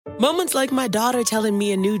Moments like my daughter telling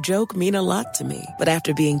me a new joke mean a lot to me. But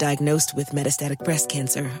after being diagnosed with metastatic breast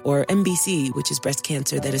cancer, or MBC, which is breast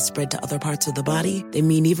cancer that is spread to other parts of the body, they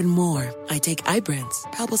mean even more. I take Ibrance,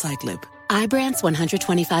 palbociclib. Ibrance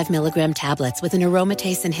 125 milligram tablets with an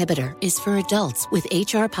aromatase inhibitor is for adults with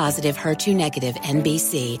HR-positive, HER2-negative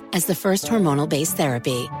MBC as the first hormonal-based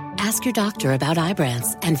therapy. Ask your doctor about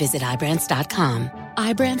Ibrance and visit Ibrance.com.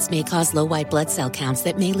 Ibrance may cause low white blood cell counts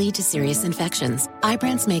that may lead to serious infections.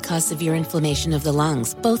 Ibrance may cause severe inflammation of the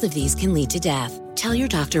lungs. Both of these can lead to death. Tell your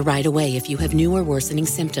doctor right away if you have new or worsening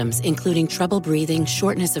symptoms, including trouble breathing,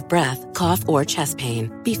 shortness of breath, cough, or chest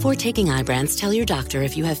pain. Before taking Ibrance, tell your doctor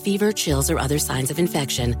if you have fever, chills, or other signs of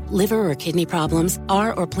infection, liver or kidney problems,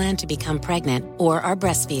 are or plan to become pregnant, or are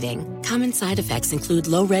breastfeeding. Common side effects include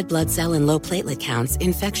low red blood cell and low platelet counts,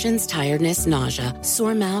 infections, tiredness, nausea,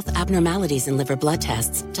 sore mouth, abnormalities in liver blood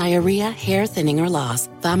tests, diarrhea, hair thinning or loss,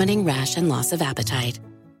 vomiting, rash, and loss of appetite.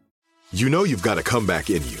 You know you've got a comeback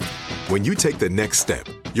in you. When you take the next step,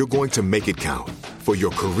 you're going to make it count. For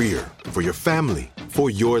your career, for your family, for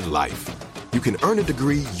your life. You can earn a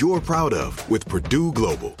degree you're proud of with Purdue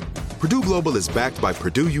Global. Purdue Global is backed by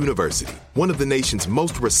Purdue University, one of the nation's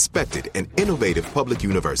most respected and innovative public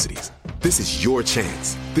universities. This is your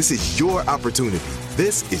chance. This is your opportunity.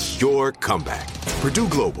 This is your comeback. Purdue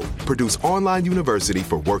Global, Purdue's online university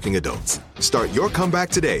for working adults. Start your comeback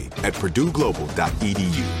today at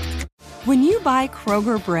purdueglobal.edu. When you buy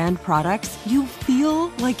Kroger brand products, you feel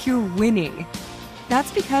like you're winning.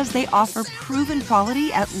 That's because they offer proven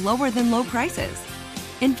quality at lower than low prices.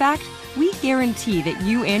 In fact, we guarantee that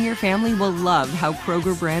you and your family will love how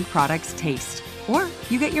Kroger brand products taste, or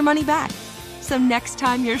you get your money back. So next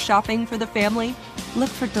time you're shopping for the family, look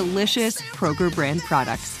for delicious Kroger brand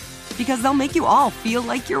products, because they'll make you all feel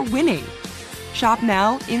like you're winning. Shop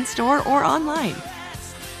now, in-store, or online.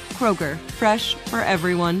 Kroger, fresh for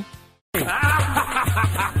everyone. The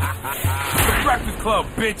Breakfast Club,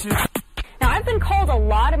 bitches. Now, I've been called a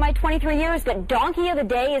lot in my 23 years, but Donkey of the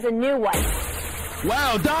Day is a new one.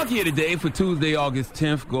 Wow, Donkey of the Day for Tuesday, August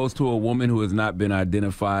 10th goes to a woman who has not been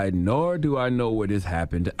identified, nor do I know where this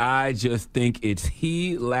happened. I just think it's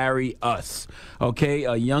hilarious. Okay,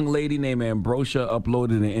 a young lady named Ambrosia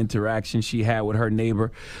uploaded an interaction she had with her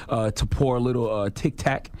neighbor to pour a little Tic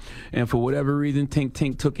Tac, and for whatever reason, Tink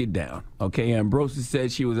Tink took it down. Okay, Ambrosia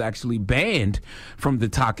said she was actually banned from the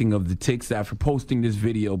talking of the ticks after posting this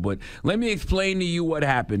video, but let me explain to you what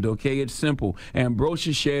happened, okay? It's simple.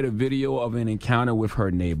 Ambrosia shared a video of an encounter with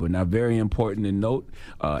her neighbor. Now, very important to note,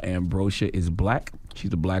 Ambrosia is black.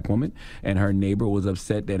 She's a black woman, and her neighbor was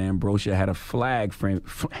upset that Ambrosia had a flag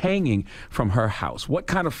hanging from her house. What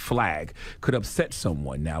kind of flag could upset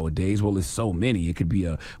someone nowadays? Well, there's so many. It could be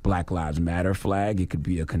a Black Lives Matter flag. It could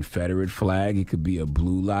be a Confederate flag. It could be a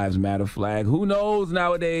Blue Lives Matter flag. Who knows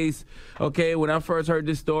nowadays? Okay, when I first heard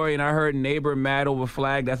this story and I heard neighbor mad over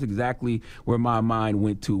flag, that's exactly where my mind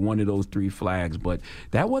went to, one of those three flags. But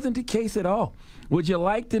that wasn't the case at all. Would you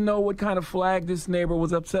like to know what kind of flag this neighbor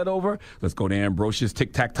was upset over? Let's go to Ambrosia's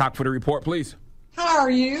Tic Tac Talk for the report, please. How are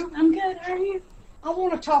you? I'm good. How are you? I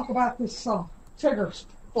want to talk about this Tigger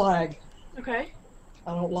flag. Okay.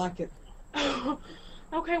 I don't like it.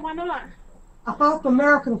 Okay, why not? I thought the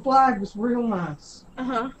American flag was real nice.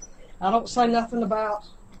 Uh-huh. I don't say nothing about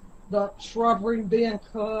the shrubbery being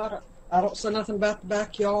cut. I don't say nothing about the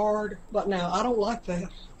backyard. But now, I don't like that.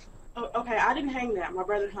 Oh, okay, I didn't hang that. My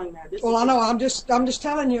brother hung that. I know. I'm just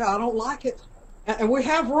telling you, I don't like it. And we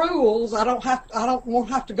have rules. I won't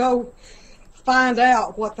have to go find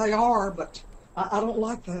out what they are, but I don't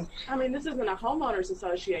like that. I mean, this isn't a homeowners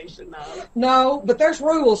association, though. No, but there's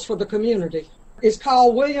rules for the community. It's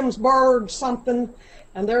called Williamsburg something,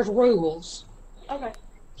 and there's rules. Okay.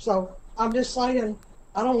 So I'm just saying,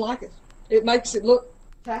 I don't like it. It makes it look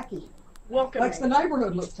tacky. Makes the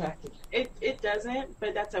neighborhood look tacky. It doesn't,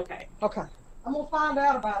 but that's okay. Okay. I'm going to find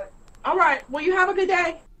out about it. All right. Well, you have a good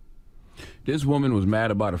day. This woman was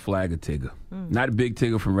mad about a flag of Tigger. Not a big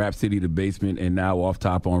Tigger from Rap City, The Basement, and now off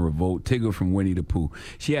top on Revolt. Tigger from Winnie the Pooh.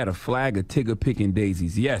 She had a flag of Tigger picking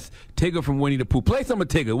daisies. Yes, Tigger from Winnie the Pooh. Play some of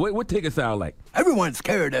Tigger. What Tigger sound like? Everyone's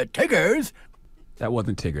scared of Tiggers. That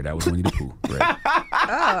wasn't Tigger. That was Winnie the Pooh. Right?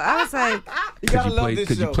 I was like,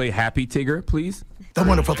 Could you play Happy Tigger, please? The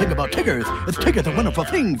wonderful thing about Tiggers is Tigger the wonderful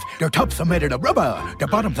things. Their tops are made out of rubber. Their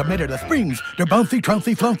bottoms are made out of springs. They're bouncy,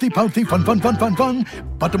 trouncy, flouncy, pouncy, fun, fun, fun, fun, fun.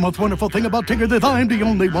 But the most wonderful thing about Tiggers is I'm the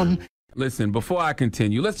only one. Listen, before I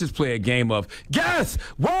continue, let's just play a game of Guess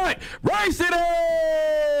What Race It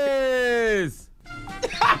Is!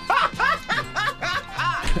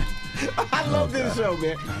 I love this show,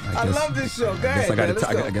 man. I love this show. Go ahead,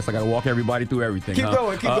 I guess I got to walk everybody through everything. Keep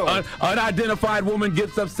going. Unidentified woman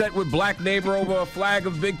gets upset with black neighbor over a flag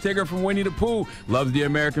of Big Tigger from Winnie the Pooh. Loves the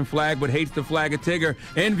American flag but hates the flag of Tigger.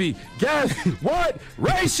 Envy. Guess what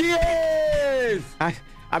race she is?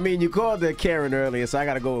 I mean, you called her Karen earlier, so I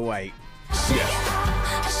got to go with white. Yeah.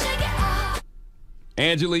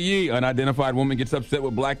 Angela Yee, unidentified woman, gets upset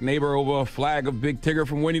with black neighbor over a flag of Big Tigger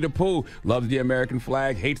from Winnie the Pooh. Loves the American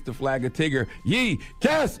flag, hates the flag of Tigger. Yee,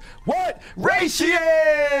 guess what race she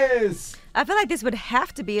is? I feel like this would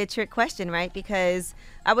have to be a trick question, right? Because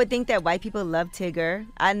I would think that white people love Tigger.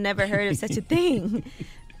 I never heard of such a thing.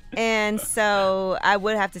 And so I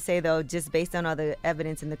would have to say, though, just based on all the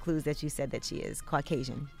evidence and the clues that you said, that she is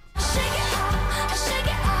Caucasian.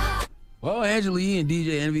 Well, Angela Yee and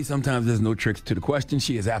DJ Envy, sometimes there's no tricks to the question.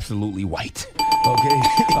 She is absolutely white. Okay,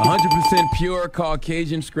 100% pure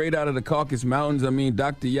Caucasian, straight out of the Caucasus Mountains. I mean,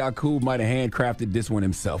 Dr. Yakub might have handcrafted this one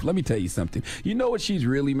himself. Let me tell you something. You know what she's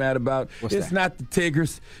really mad about? It's not the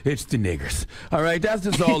Tiggers, it's the niggers. All right, that's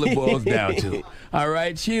just all it boils down to. All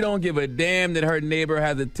right, she don't give a damn that her neighbor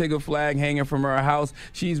has a Tigger flag hanging from her house.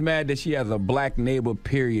 She's mad that she has a black neighbor,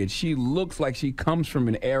 period. She looks like she comes from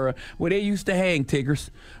an era where they used to hang Tiggers.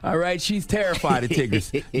 All right, she's terrified of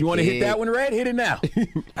Tiggers. You want to hit that one, Red? Hit it now.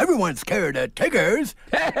 Everyone's scared of Tiggers.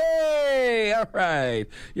 Hey, all right.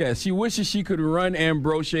 Yeah, she wishes she could run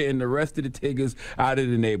Ambrosia and the rest of the Tiggers out of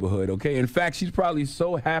the neighborhood, okay? In fact, she's probably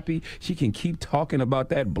so happy she can keep talking about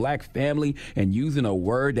that black family and using a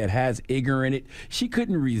word that has Igger in it. She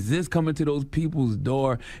couldn't resist coming to those people's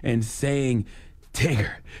door and saying,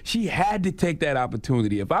 Tigger. She had to take that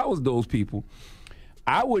opportunity. If I was those people,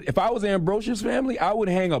 if I was Ambrosia's family, I would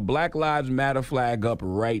hang a Black Lives Matter flag up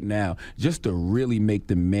right now just to really make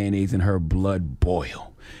the mayonnaise in her blood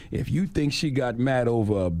boil. If you think she got mad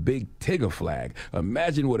over a big Tigger flag,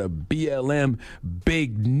 imagine what a BLM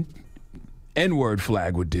big N-word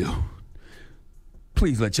flag would do.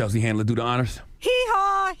 Please let Chelsea Handler do the honors.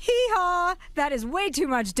 Hee-haw, hee-haw. That is way too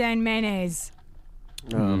much Dan mayonnaise.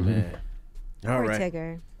 Oh, man. All right.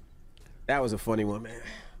 Tigger. That was a funny one, man.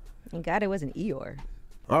 Thank God it wasn't Eeyore.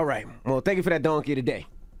 All right. Well, thank you for that donkey today.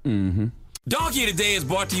 Mm-hmm. Donkey Today is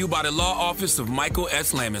brought to you by the law office of Michael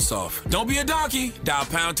S. Lamonsoff. Don't be a donkey. Dial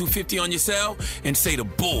pound 250 on your cell and say the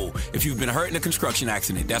bull if you've been hurt in a construction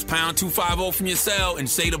accident. That's pound 250 from your cell and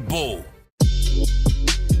say the bull.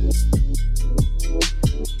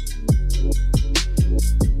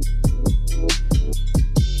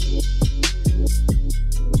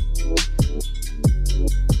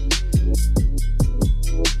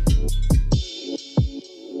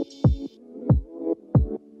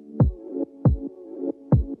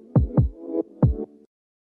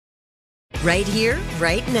 Right here,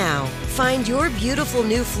 right now. Find your beautiful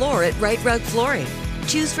new floor at Rite Rug Flooring.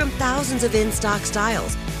 Choose from thousands of in-stock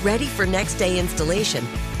styles, ready for next day installation,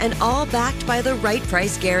 and all backed by the right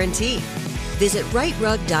price guarantee. Visit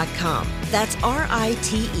riterug.com. That's RITERUG.com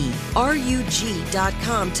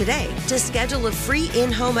today to schedule a free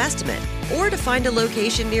in-home estimate or to find a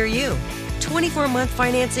location near you. 24-month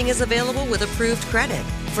financing is available with approved credit.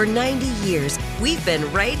 For 90 years, we've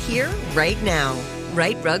been right here, right now.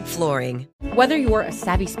 Rite Rug Flooring. Whether you're a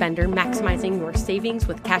savvy spender maximizing your savings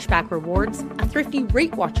with cashback rewards, a thrifty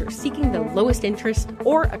rate watcher seeking the lowest interest,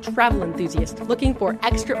 or a travel enthusiast looking for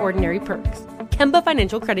extraordinary perks, Kemba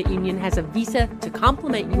Financial Credit Union has a visa to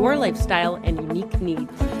complement your lifestyle and unique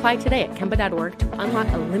needs. Apply today at Kemba.org to unlock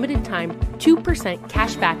a limited time 2%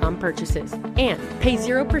 cash back on purchases and pay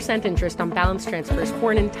 0% interest on balance transfers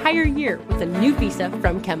for an entire year with a new visa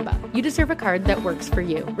from Kemba. You deserve a card that works for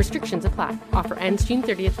you. Restrictions apply. Offer ends June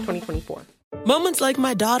 30th, 2024. Moments like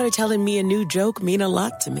my daughter telling me a new joke mean a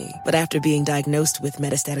lot to me. But after being diagnosed with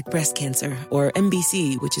metastatic breast cancer, or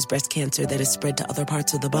MBC, which is breast cancer that is spread to other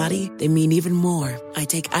parts of the body, they mean even more. I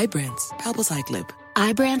take Ibrance, palbociclib.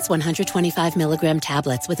 Ibrance 125 milligram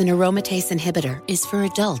tablets with an aromatase inhibitor is for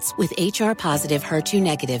adults with HR-positive,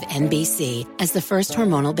 HER2-negative MBC as the first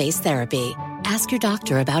hormonal-based therapy. Ask your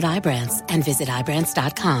doctor about Ibrance and visit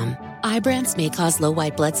Ibrance.com. Ibrance may cause low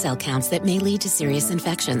white blood cell counts that may lead to serious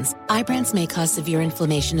infections. Ibrance may cause severe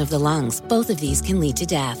inflammation of the lungs. Both of these can lead to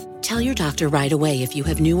death. Tell your doctor right away if you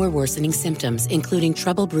have new or worsening symptoms, including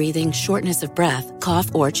trouble breathing, shortness of breath,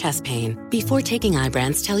 cough, or chest pain. Before taking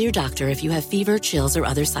Ibrance, tell your doctor if you have fever, chills, or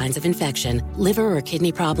other signs of infection, liver or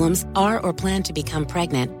kidney problems, are or plan to become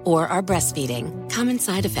pregnant, or are breastfeeding. Common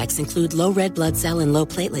side effects include low red blood cell and low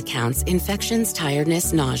platelet counts, infections,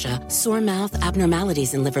 tiredness, nausea, sore mouth,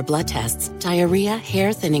 abnormalities in liver blood tests, diarrhea,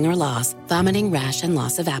 hair thinning or loss, vomiting, rash, and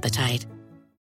loss of appetite.